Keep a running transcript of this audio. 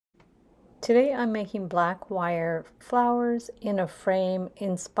Today I'm making black wire flowers in a frame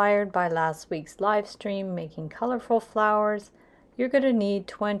inspired by last week's live stream, making colorful flowers. You're going to need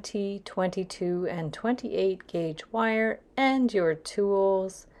 20, 22, and 28 gauge wire and your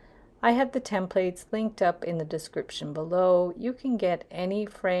tools. I have the templates linked up in the description below. You can get any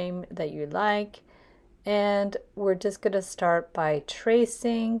frame that you like, and we're just going to start by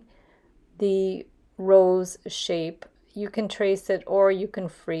tracing the rose shape. You can trace it or you can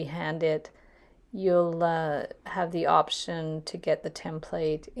freehand it. You'll have the option to get the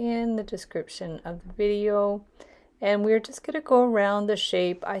template in the description of the video. And we're just going to go around the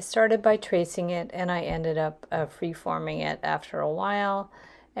shape. I started by tracing it and I ended up free-forming it after a while.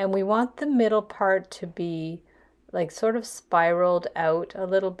 And we want the middle part to be like sort of spiraled out a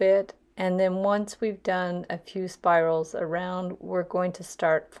little bit. And then once we've done a few spirals around, we're going to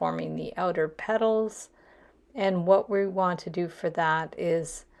start forming the outer petals. And what we want to do for that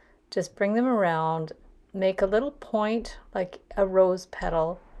is just bring them around, make a little point like a rose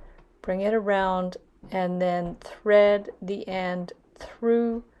petal, bring it around, and then thread the end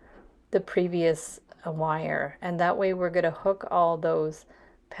through the previous wire. And that way we're going to hook all those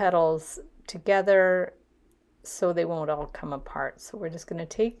petals together so they won't all come apart. So we're just going to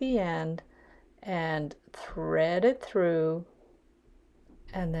take the end and thread it through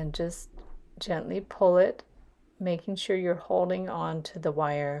and then just gently pull it, making sure you're holding on to the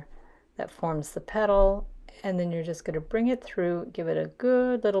wire that forms the petal, and then you're just going to bring it through, give it a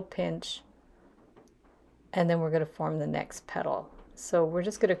good little pinch, and then we're going to form the next petal. So we're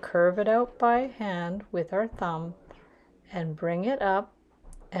just going to curve it out by hand with our thumb and bring it up,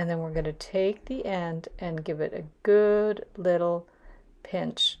 and then we're going to take the end and give it a good little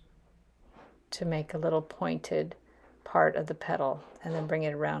pinch to make a little pointed part of the petal, and then bring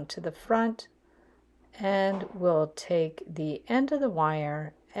it around to the front, and we'll take the end of the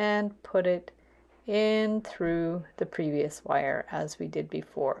wire and put it in through the previous wire as we did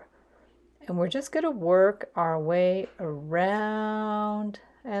before. And we're just going to work our way around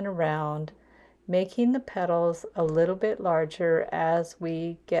and around, making the petals a little bit larger as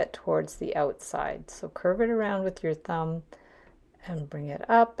we get towards the outside. So curve it around with your thumb and bring it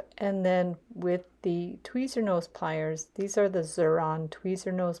up, and then with the tweezer nose pliers, these are the Xuron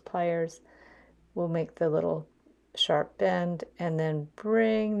tweezer nose pliers, we'll make the little sharp bend and then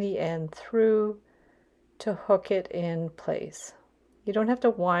bring the end through to hook it in place. You don't have to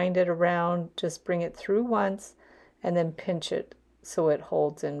wind it around, just bring it through once and then pinch it so it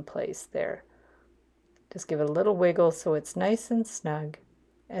holds in place there. Just give it a little wiggle so it's nice and snug,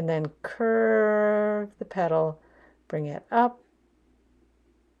 and then curve the petal, bring it up,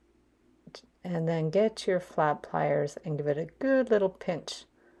 and then get your flat pliers and give it a good little pinch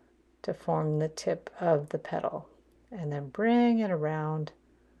to form the tip of the petal, and then bring it around.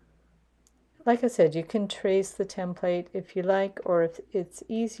 Like I said, you can trace the template if you like, or if it's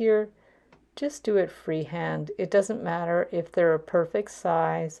easier, just do it freehand. It doesn't matter if they're a perfect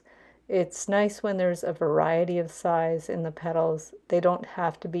size. It's nice when there's a variety of size in the petals. They don't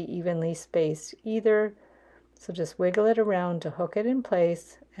have to be evenly spaced either. So just wiggle it around to hook it in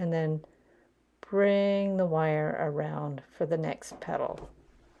place, and then bring the wire around for the next petal.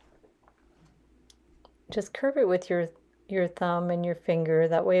 Just curve it with your thumb and your finger.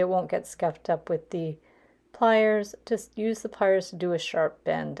 That way it won't get scuffed up with the pliers. Just use the pliers to do a sharp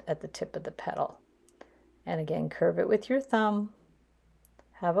bend at the tip of the petal. And again, curve it with your thumb.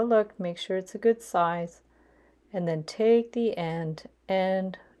 Have a look, make sure it's a good size. And then take the end,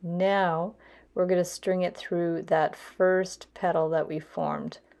 and now we're going to string it through that first petal that we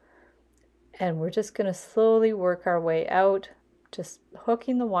formed. And we're just going to slowly work our way out, just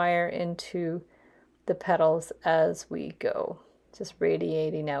hooking the wire into the petals as we go, just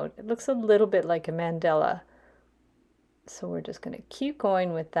radiating out. It looks a little bit like a mandala. So we're just going to keep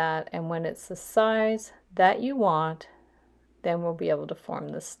going with that, and when it's the size that you want, then we'll be able to form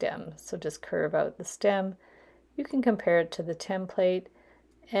the stem. So just curve out the stem. You can compare it to the template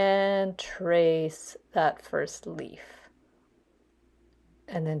and trace that first leaf.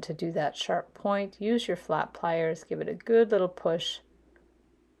 And then to do that sharp point, use your flat pliers, give it a good little push,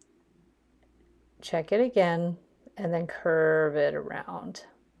 check it again, and then curve it around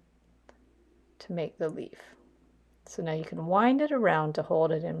to make the leaf. So now you can wind it around to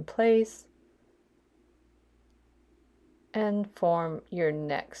hold it in place and form your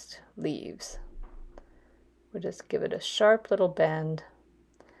next leaves. We'll just give it a sharp little bend,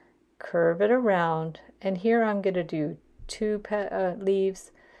 curve it around, and here I'm going to do two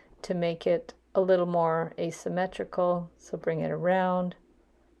leaves to make it a little more asymmetrical. So bring it around,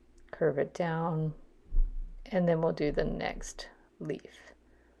 curve it down, and then we'll do the next leaf.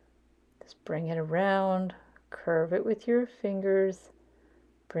 Just bring it around, curve it with your fingers,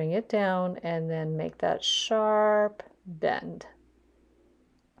 bring it down, and then make that sharp bend.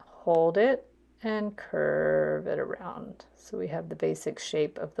 Hold it and curve it around. So we have the basic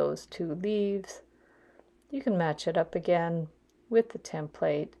shape of those two leaves. You can match it up again with the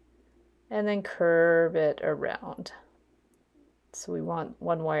template and then curve it around. So we want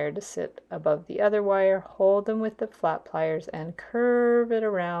one wire to sit above the other wire, hold them with the flat pliers and curve it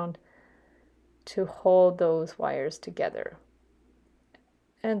around to hold those wires together.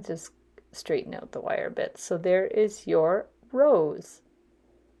 And just straighten out the wire a bit. So there is your rose.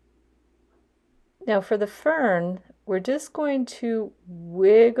 Now for the fern, we're just going to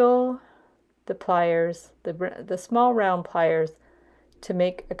wiggle the pliers, the small round pliers, to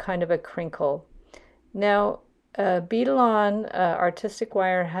make a kind of a crinkle. Now Beadalon Artistic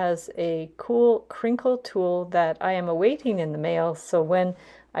Wire has a cool crinkle tool that I am awaiting in the mail, so when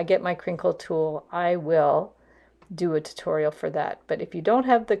I get my crinkle tool I will do a tutorial for that. But if you don't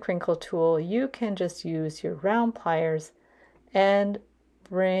have the crinkle tool, you can just use your round pliers and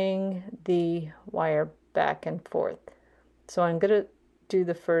bring the wire back and forth. So I'm going to do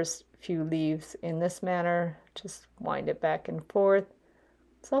the first few leaves in this manner, just wind it back and forth.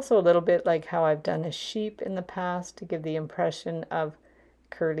 It's also a little bit like how I've done a sheep in the past to give the impression of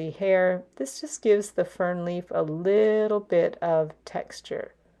curly hair. This just gives the fern leaf a little bit of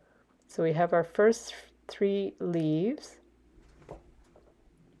texture. So we have our first 3 leaves,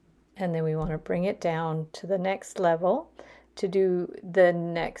 and then we want to bring it down to the next level to do the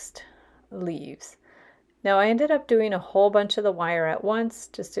next leaves. Now I ended up doing a whole bunch of the wire at once,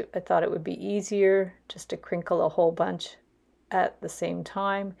 I thought it would be easier just to crinkle a whole bunch at the same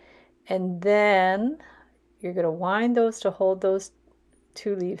time. And then you're going to wind those to hold those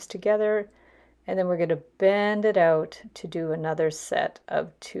 2 leaves together, and then we're going to bend it out to do another set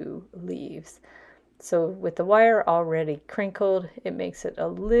of 2 leaves. So with the wire already crinkled, it makes it a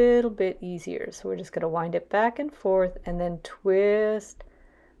little bit easier. So we're just going to wind it back and forth and then twist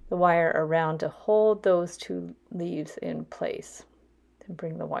the wire around to hold those 2 leaves in place. Then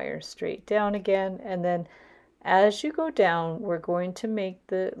bring the wire straight down again, and then as you go down, we're going to make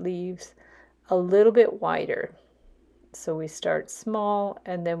the leaves a little bit wider. So we start small,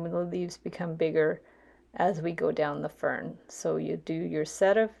 and then when the leaves become bigger as we go down the fern. So you do your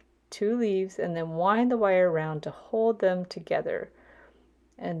set of 2 leaves and then wind the wire around to hold them together.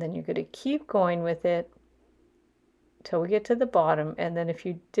 And then you're going to keep going with it till we get to the bottom. And then if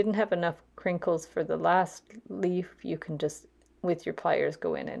you didn't have enough crinkles for the last leaf, you can just, with your pliers,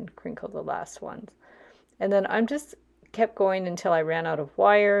 go in and crinkle the last ones. And then I'm just kept going until I ran out of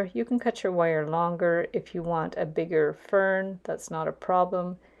wire. You can cut your wire longer if you want a bigger fern. That's not a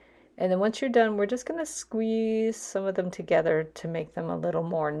problem. And then once you're done, we're just going to squeeze some of them together to make them a little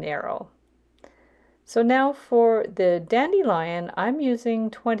more narrow. So now for the dandelion, I'm using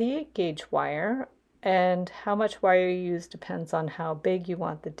 28 gauge wire, and how much wire you use depends on how big you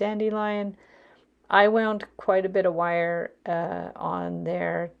want the dandelion. I wound quite a bit of wire on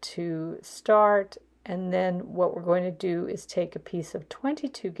there to start. And then what we're going to do is take a piece of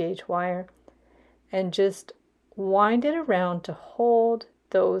 22 gauge wire and just wind it around to hold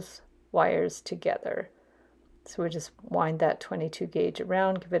those wires together. So we just wind that 22 gauge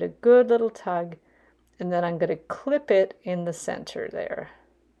around, give it a good little tug, and then I'm going to clip it in the center there.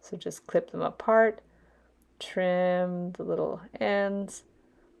 So just clip them apart, trim the little ends,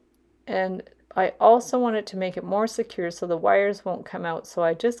 and I also wanted to make it more secure so the wires won't come out. So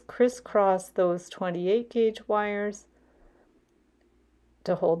I just crisscross those 28 gauge wires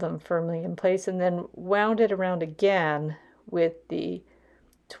to hold them firmly in place, and then wound it around again with the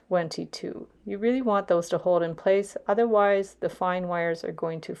 22. You really want those to hold in place, otherwise the fine wires are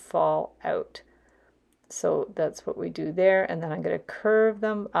going to fall out. So that's what we do there, and then I'm going to curve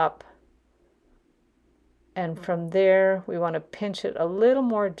them up. And from there, we want to pinch it a little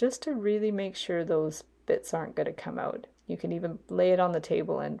more just to really make sure those bits aren't going to come out. You can even lay it on the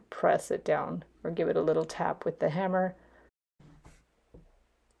table and press it down or give it a little tap with the hammer.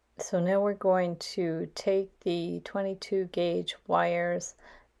 So now we're going to take the 22 gauge wires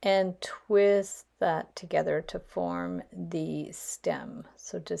and twist that together to form the stem.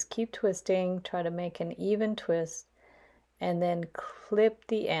 So just keep twisting, try to make an even twist, and then clip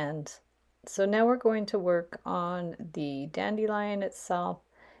the end. So now we're going to work on the dandelion itself,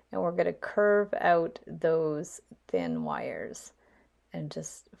 and we're going to curve out those thin wires and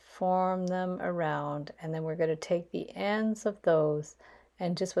just form them around, and then we're going to take the ends of those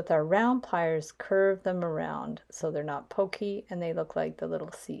and just with our round pliers curve them around so they're not pokey and they look like the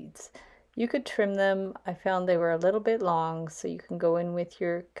little seeds. You could trim them. I found they were a little bit long, so you can go in with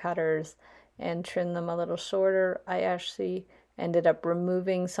your cutters and trim them a little shorter. I actually ended up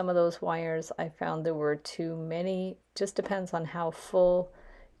removing some of those wires. I found there were too many. Just depends on how full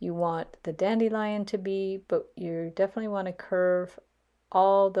you want the dandelion to be, but you definitely want to curve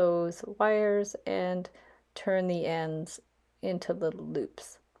all those wires and turn the ends into little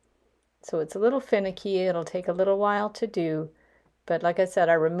loops. So it's a little finicky. It'll take a little while to do, but like I said,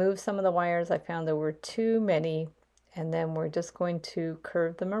 I removed some of the wires. I found there were too many, and then we're just going to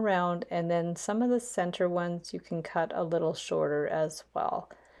curve them around, and then some of the center ones you can cut a little shorter as well,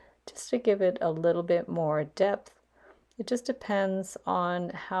 just to give it a little bit more depth. It just depends on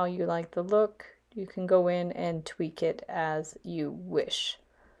how you like the look. You can go in and tweak it as you wish.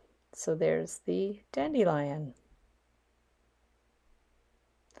 So there's the dandelion.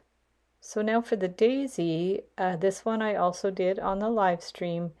 So now for the daisy, this one I also did on the live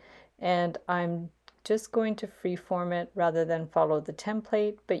stream, and I'm just going to freeform it rather than follow the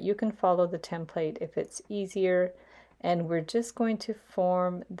template, but you can follow the template if it's easier. And we're just going to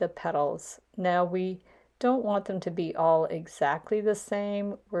form the petals. Now we don't want them to be all exactly the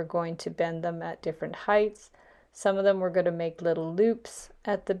same. We're going to bend them at different heights. Some of them we're going to make little loops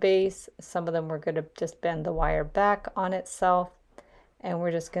at the base. Some of them we're going to just bend the wire back on itself. And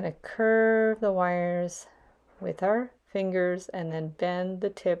we're just going to curve the wires with our fingers and then bend the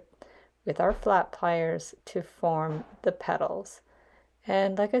tip with our flat pliers to form the petals.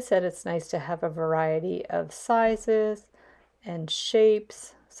 And like I said, it's nice to have a variety of sizes and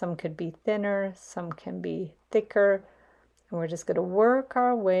shapes. Some could be thinner, some can be thicker. And we're just going to work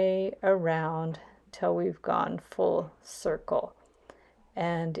our way around till we've gone full circle.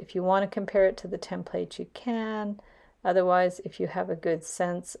 And if you want to compare it to the template, you can. Otherwise, if you have a good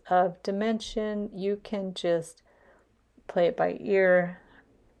sense of dimension, you can just play it by ear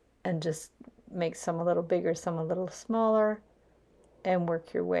and just make some a little bigger, some a little smaller, and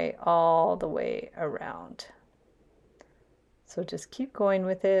work your way all the way around. So just keep going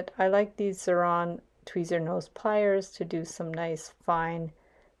with it. I like these Xuron tweezer nose pliers to do some nice fine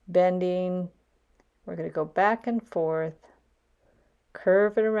bending. We're going to go back and forth,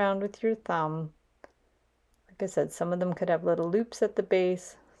 curve it around with your thumb. Like I said, some of them could have little loops at the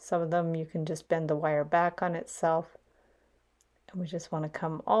base. Some of them you can just bend the wire back on itself. And we just want to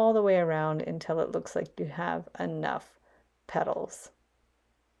come all the way around until it looks like you have enough petals.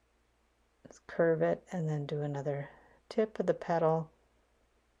 Just curve it and then do another tip of the petal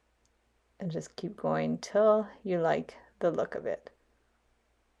and just keep going till you like the look of it.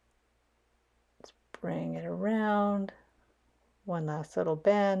 Just bring it around, one last little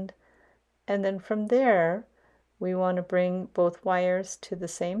bend, and then from there we want to bring both wires to the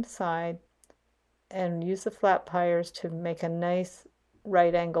same side and use the flat pliers to make a nice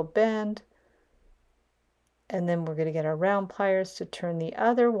right angle bend. And then we're going to get our round pliers to turn the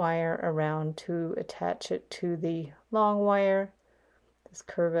other wire around to attach it to the long wire. Just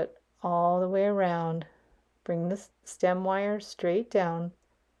curve it all the way around. Bring the stem wire straight down.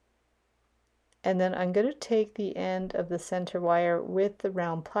 And then I'm going to take the end of the center wire with the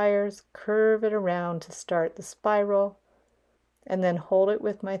round pliers, curve it around to start the spiral, and then hold it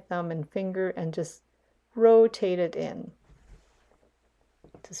with my thumb and finger and just rotate it in.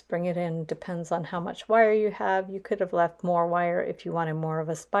 Just bring it in, depends on how much wire you have. You could have left more wire if you wanted more of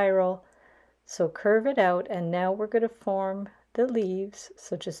a spiral. So curve it out, and now we're going to form the leaves.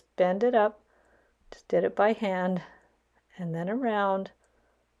 So just bend it up, just did it by hand, and then around.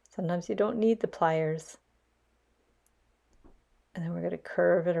 Sometimes you don't need the pliers. And then we're going to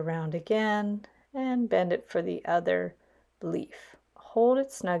curve it around again and bend it for the other leaf. Hold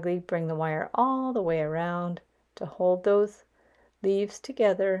it snugly, bring the wire all the way around to hold those leaves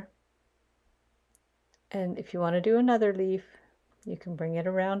together. And if you want to do another leaf, you can bring it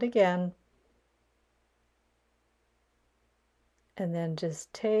around again. And then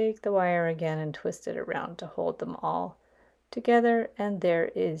just take the wire again and twist it around to hold them all together. And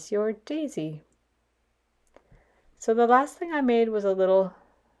there is your daisy. So the last thing I made was a little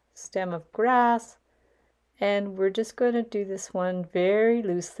stem of grass, and we're just going to do this one very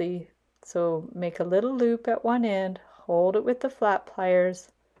loosely. So make a little loop at one end, hold it with the flat pliers,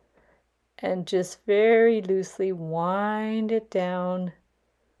 and just very loosely wind it down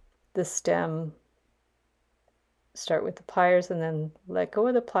the stem. Start with the pliers and then let go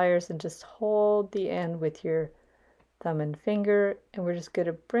of the pliers and just hold the end with your thumb and finger, and we're just going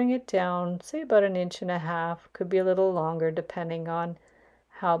to bring it down, say about 1.5 inches, could be a little longer depending on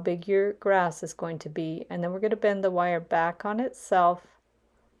how big your grass is going to be. And then we're going to bend the wire back on itself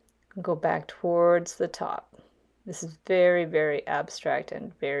and go back towards the top. This is very, very abstract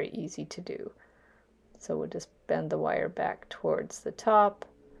and very easy to do. So we'll just bend the wire back towards the top.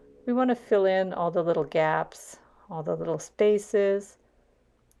 We want to fill in all the little gaps, all the little spaces,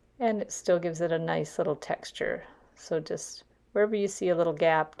 and it still gives it a nice little texture. So just wherever you see a little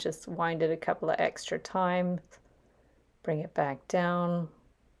gap, just wind it a couple of extra times, bring it back down,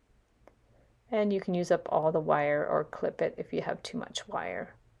 and you can use up all the wire or clip it if you have too much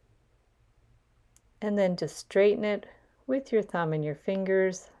wire. And then just straighten it with your thumb and your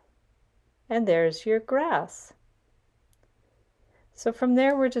fingers, and there's your grass. So from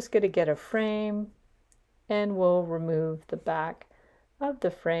there we're just going to get a frame, and we'll remove the back of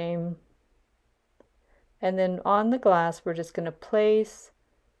the frame, and then on the glass we're just going to place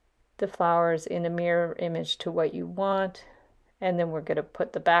the flowers in a mirror image to what you want, and then we're going to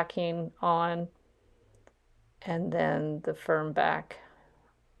put the backing on, and then the firm back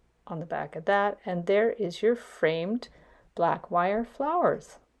on the back of that, and there is your framed black wire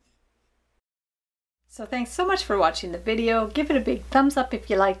flowers. So thanks so much for watching the video. Give it a big thumbs up if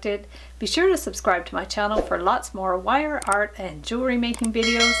you liked it. Be sure to subscribe to my channel for lots more wire art and jewelry making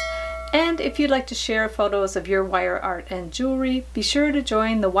videos. And if you'd like to share photos of your wire art and jewelry, be sure to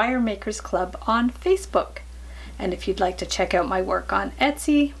join the Wire Makers Club on Facebook. And if you'd like to check out my work on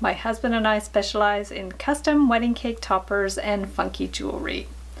Etsy, my husband and I specialize in custom wedding cake toppers and funky jewelry.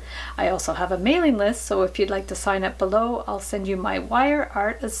 I also have a mailing list, so if you'd like to sign up below, I'll send you my Wire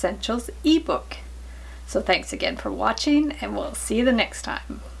Art Essentials ebook. So thanks again for watching, and we'll see you the next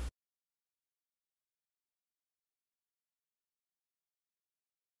time.